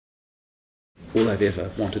all I've ever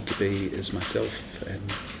wanted to be is myself, and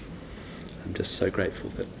I'm just so grateful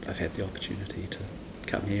that I've had the opportunity to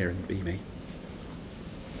come here and be me.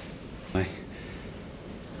 I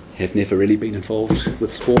have never really been involved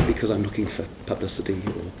with sport because I'm looking for publicity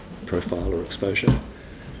or profile or exposure,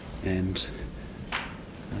 and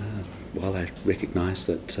while I recognise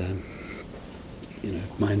that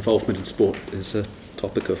my involvement in sport is a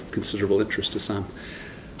topic of considerable interest to some,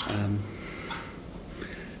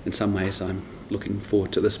 in some ways I'm looking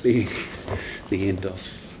forward to this being the end of,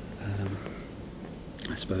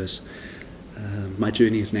 I suppose, my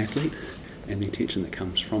journey as an athlete and the attention that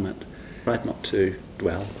comes from it. I tried not to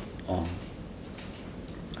dwell on,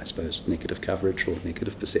 I suppose, negative coverage or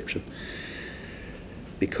negative perception,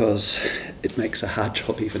 because it makes a hard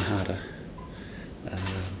job even harder.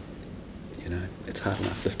 It's hard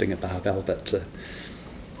enough lifting a barbell, but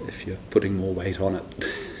if you're putting more weight on it,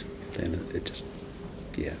 then it just,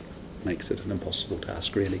 makes it an impossible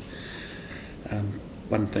task, really.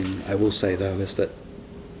 One thing I will say, though, is that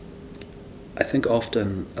I think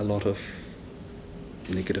often a lot of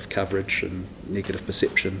negative coverage and negative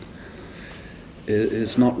perception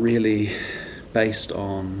is not really based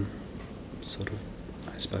on sort of,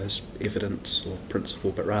 I suppose, evidence or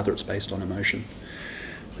principle, but rather it's based on emotion.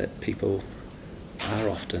 That people are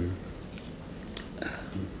often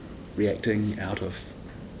reacting out of,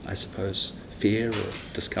 I suppose, fear or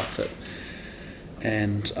discomfort,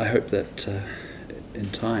 and I hope that in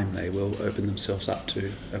time they will open themselves up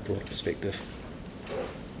to a broader perspective.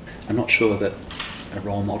 I'm not sure that a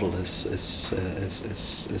role model is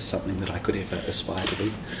something that I could ever aspire to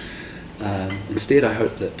be. Instead, I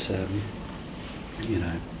hope that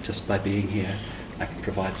just by being here I can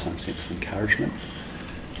provide some sense of encouragement,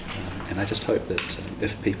 and I just hope that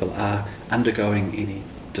if people are undergoing any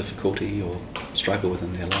difficulty or struggle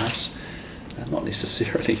within their lives, not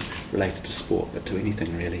necessarily related to sport but to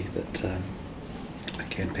anything really, that I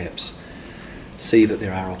can perhaps see that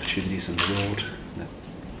there are opportunities in the world,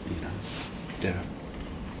 that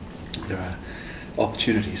there are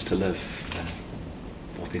opportunities to live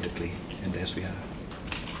authentically and as we are.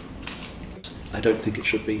 I don't think it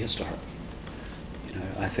should be historic.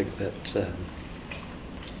 I think that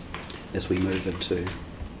as we move into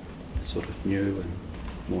a sort of new and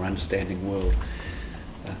more understanding world,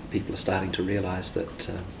 people are starting to realise that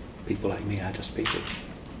people like me are just people.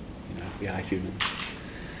 We are human,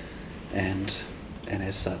 and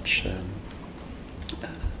as such,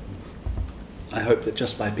 I hope that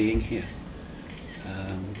just by being here,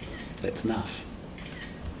 that's enough.